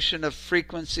combination of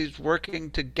frequencies working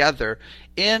together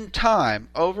in time,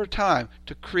 over time,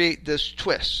 to create this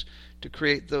twist, to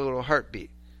create the little heartbeat,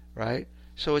 right?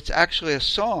 So it's actually a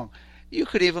song. You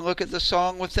could even look at the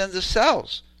song within the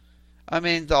cells. I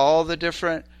mean, all the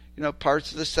different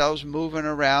parts of the cells moving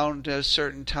around at a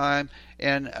certain time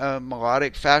in a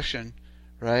melodic fashion,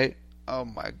 right? Oh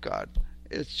my God.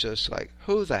 It's just like,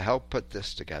 who the hell put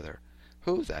this together?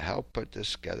 Who the hell put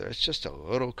this together? It's just a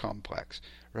little complex,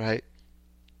 right?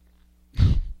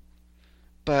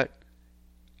 But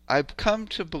I've come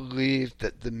to believe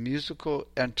that the musical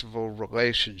interval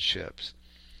relationships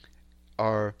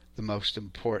are the most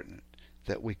important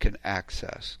that we can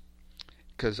access.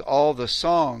 Because all the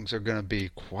songs are going to be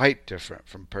quite different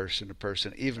from person to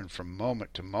person, even from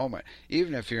moment to moment.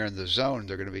 Even if you're in the zone,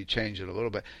 they're going to be changing a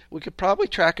little bit. We could probably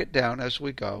track it down as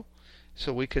we go,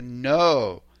 so we can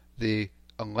know the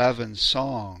 11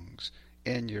 songs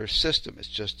in your system. It's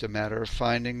just a matter of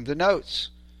finding the notes.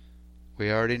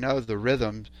 We already know the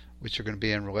rhythms, which are going to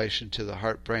be in relation to the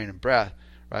heart, brain, and breath,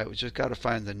 right? We just got to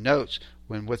find the notes.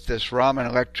 When with this Raman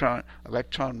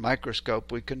electron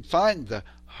microscope, we can find the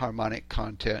harmonic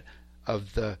content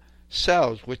of the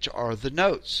cells, which are the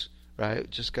notes, right?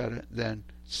 Just got to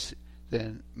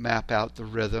then map out the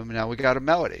rhythm. Now we got a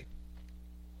melody.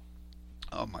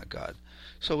 Oh my God.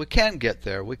 So we can get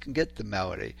there. We can get the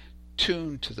melody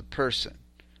tuned to the person,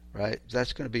 right?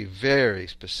 That's going to be very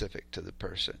specific to the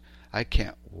person. I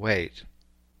can't wait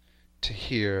to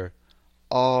hear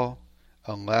all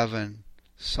 11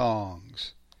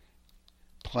 songs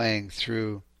playing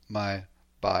through my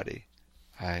body.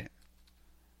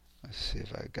 Let's see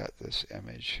if I got this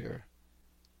image here.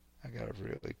 I got a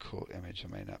really cool image.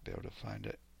 I may not be able to find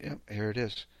it. Yep, here it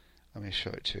is. Let me show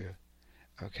it to you.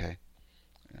 Okay.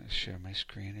 I'm going to share my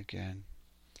screen again.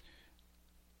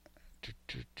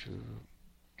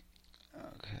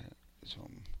 Okay.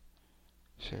 Zoom.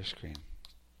 Share screen.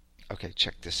 Okay,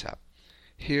 check this out.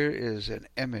 Here is an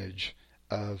image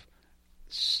of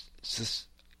this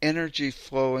energy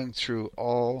flowing through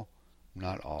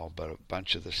not all, but a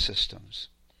bunch of the systems,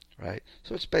 right?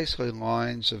 So it's basically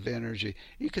lines of energy.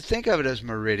 You could think of it as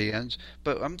meridians,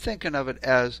 but I'm thinking of it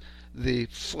as the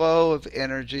flow of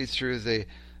energy through the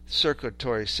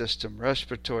circulatory system,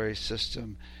 respiratory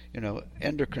system,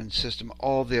 endocrine system,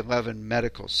 all the 11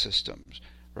 medical systems,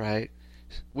 right?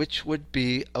 Which would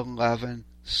be 11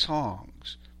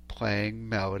 songs playing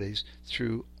melodies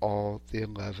through all the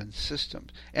 11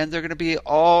 systems. And they're going to be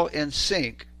all in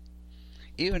sync.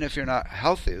 Even if you're not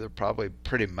healthy, they're probably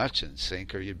pretty much in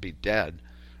sync, or you'd be dead,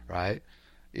 right?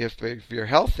 If you're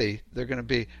healthy, they're going to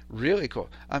be really cool.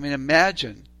 I mean,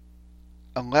 imagine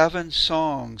 11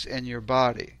 songs in your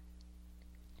body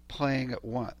playing at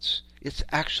once. It's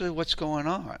actually what's going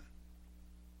on.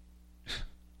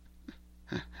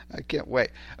 I can't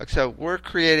wait. So we're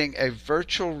creating a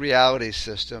virtual reality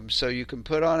system, so you can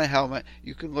put on a helmet,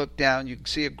 you can look down, you can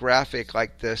see a graphic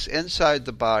like this inside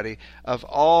the body of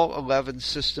all 11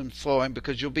 systems flowing,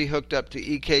 because you'll be hooked up to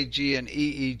EKG and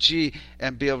EEG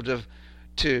and be able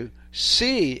to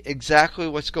see exactly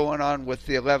what's going on with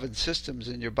the 11 systems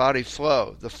in your body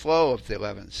flow, the flow of the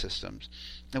 11 systems.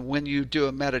 And when you do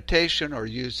a meditation or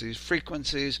use these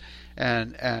frequencies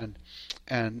and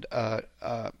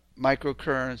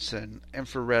microcurrents and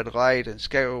infrared light and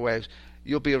scalar waves,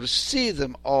 you'll be able to see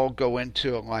them all go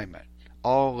into alignment.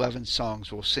 All 11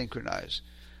 songs will synchronize.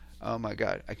 Oh my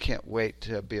God, I can't wait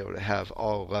to be able to have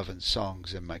all 11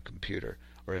 songs in my computer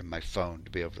or in my phone to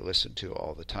be able to listen to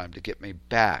all the time, to get me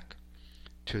back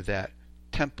to that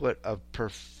template of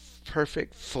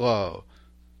perfect flow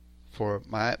for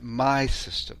my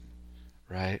system,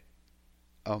 right?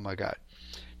 Oh my God.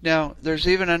 Now, there's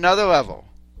even another level.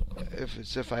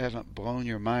 If I haven't blown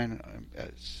your mind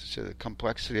to the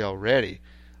complexity already,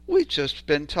 we've just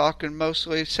been talking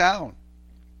mostly sound,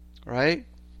 right?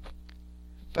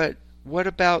 But what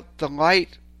about the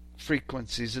light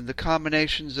frequencies and the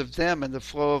combinations of them and the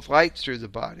flow of light through the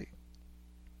body?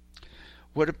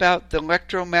 What about the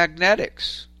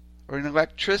electromagnetics, or an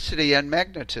electricity and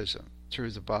magnetism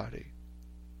through the body?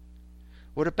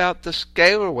 What about the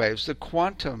scalar waves, the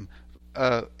quantum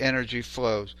energy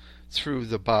flows through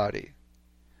the body?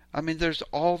 I mean, there's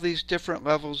all these different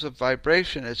levels of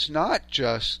vibration. It's not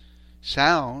just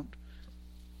sound.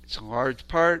 It's a large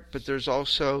part, but there's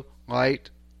also light,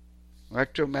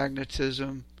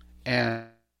 electromagnetism, and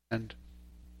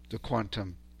the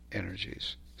quantum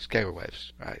energies, scalar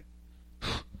waves, right?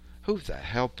 Who the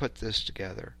hell put this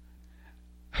together?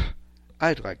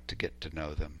 I'd like to get to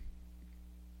know them.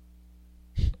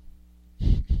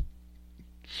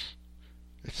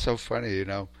 It's so funny,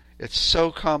 It's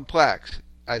so complex.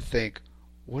 I think,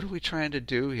 what are we trying to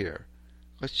do here?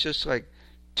 Let's just like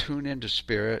tune into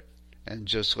spirit and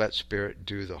just let spirit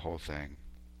do the whole thing.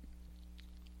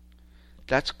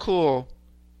 That's cool.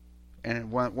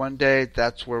 And one day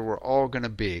that's where we're all going to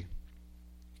be.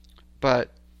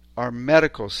 But our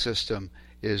medical system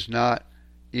is not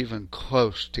even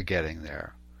close to getting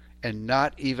there, and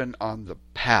not even on the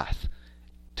path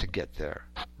to get there,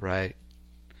 right?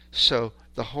 So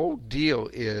the whole deal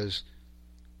is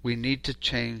we need to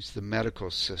change the medical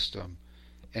system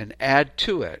and add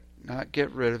to it, not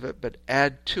get rid of it, but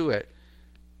add to it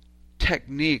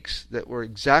techniques that were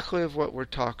exactly of what we're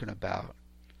talking about,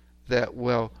 that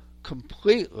will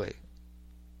completely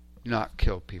not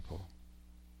kill people,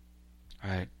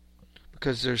 right?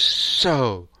 Because there's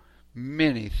so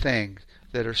many things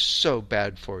that are so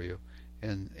bad for you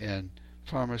in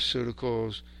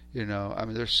pharmaceuticals,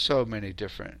 there's so many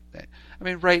different things.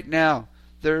 Right now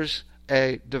there's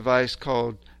a device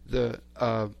called the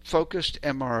focused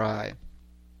MRI,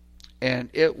 and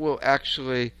it will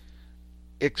actually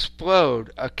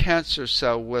explode a cancer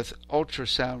cell with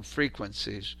ultrasound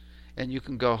frequencies, and you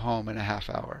can go home in a half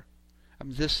hour.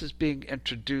 This is being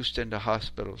introduced into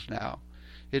hospitals now.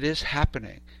 It is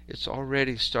happening. It's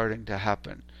already starting to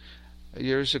happen.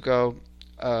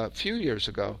 A few years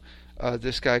ago,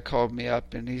 this guy called me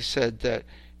up and he said that,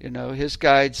 his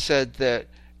guide said that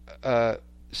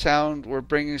we're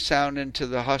bringing sound into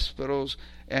the hospitals,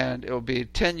 and it'll be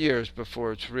 10 years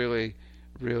before it's really,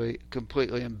 really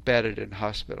completely embedded in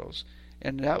hospitals.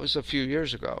 And that was a few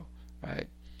years ago, right?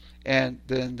 And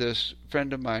then this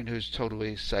friend of mine who's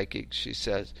totally psychic, she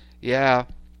says, yeah,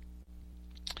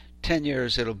 10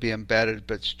 years it'll be embedded,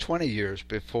 but it's 20 years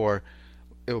before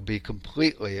it'll be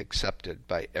completely accepted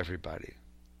by everybody.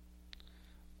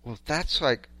 Well, that's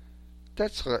like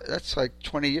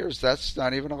 20 years. That's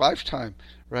not even a lifetime,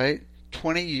 right?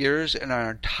 20 years and our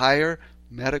entire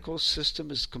medical system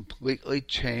is completely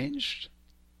changed.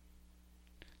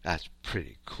 That's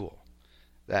pretty cool.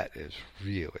 That is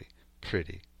really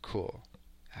pretty cool.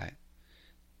 Right?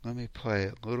 Let me play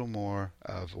a little more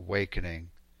of Awakening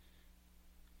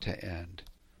to end.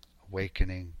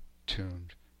 Awakening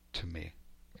tuned to me.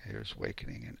 Here's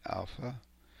Awakening in Alpha.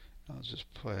 I'll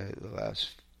just play the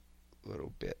last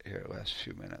little bit here, last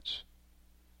few minutes.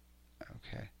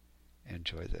 Okay.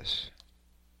 Enjoy this.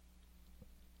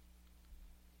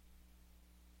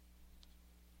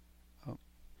 Oh,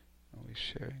 are we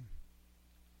sharing?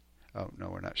 Oh, no,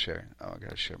 we're not sharing. Oh, I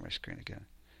gotta share my screen again.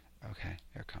 Okay,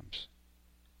 here it comes.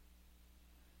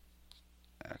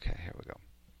 Okay, here we go.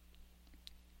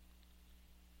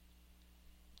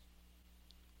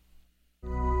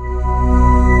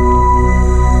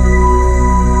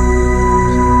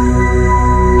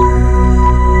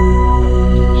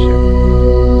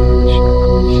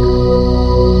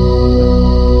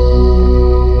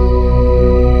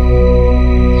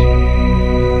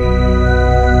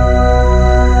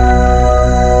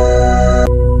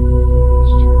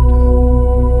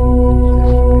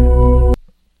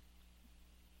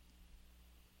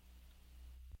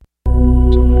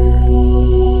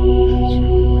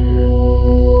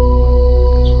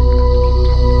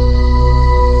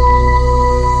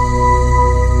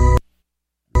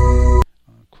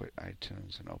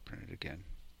 And open it again.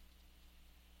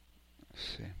 Let's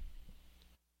see.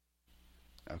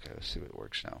 Okay, let's see what it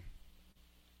works now.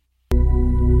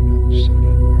 No, still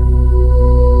doesn't work.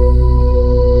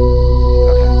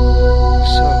 Okay,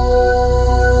 so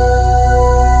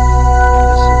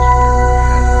this is where we're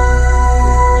headed.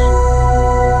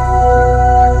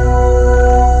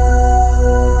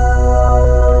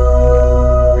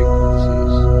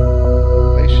 Frequencies,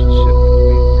 relationship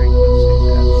between frequencies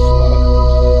and flow.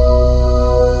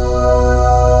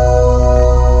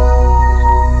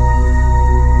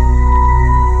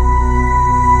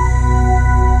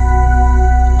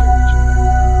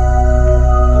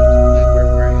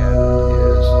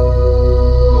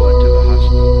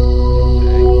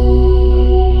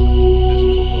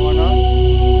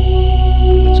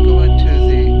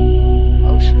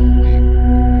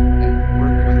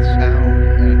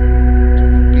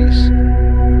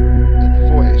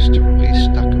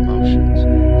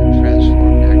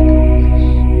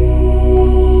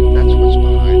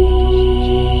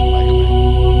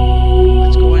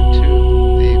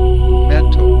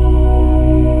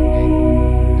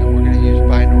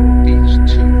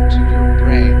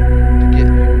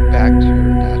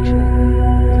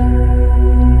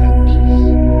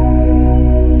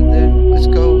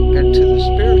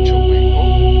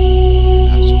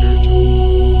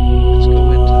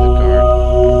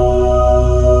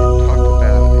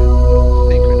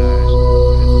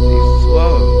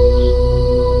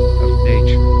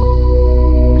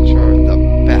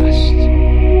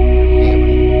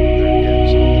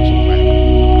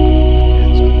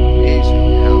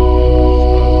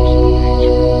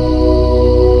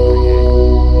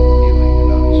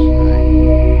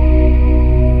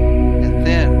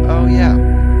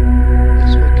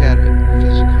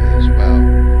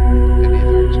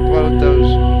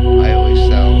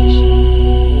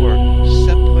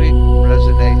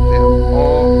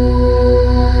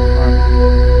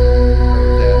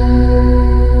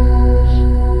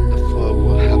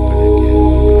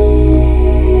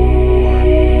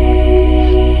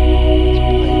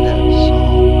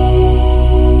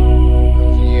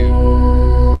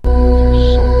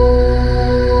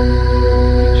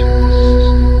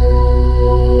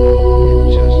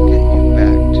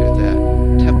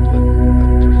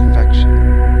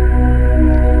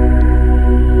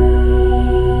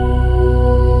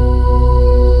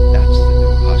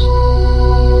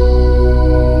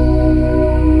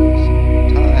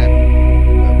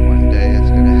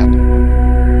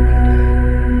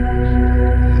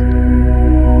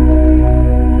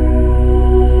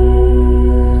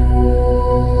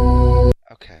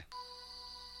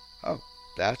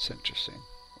 That's interesting.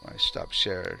 When I stopped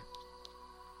sharing,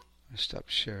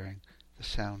 the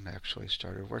sound actually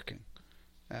started working.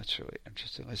 That's really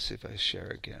interesting. Let's see if I share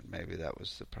again. Maybe that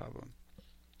was the problem.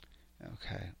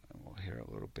 Okay, and we'll hear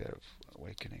a little bit of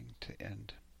awakening to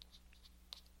end.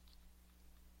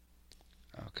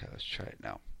 Okay, let's try it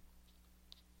now.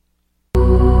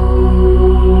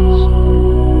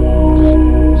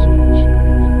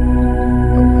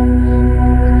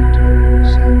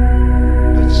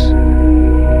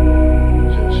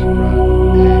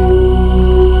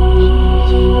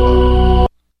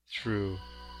 Through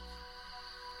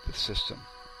the system.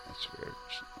 That's weird.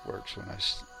 It works when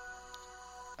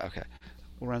okay.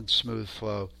 We'll run smooth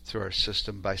flow through our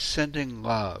system by sending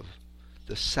love,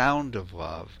 the sound of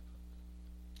love,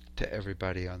 to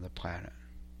everybody on the planet,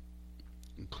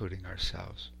 including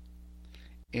ourselves.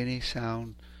 Any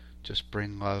sound, just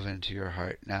bring love into your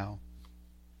heart now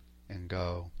and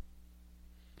go.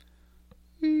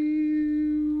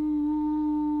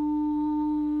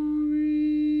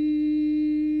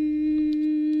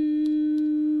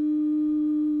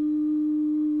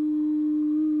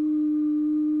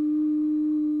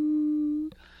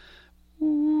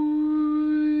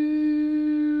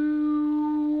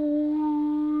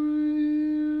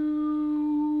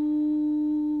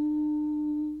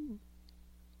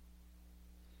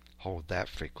 Hold that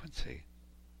frequency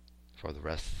for the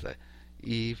rest of the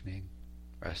evening,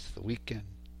 rest of the weekend,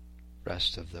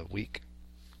 rest of the week,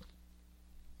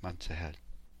 months ahead,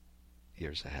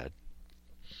 years ahead,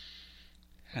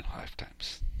 and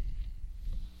lifetimes.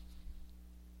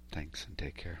 Thanks and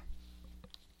take care.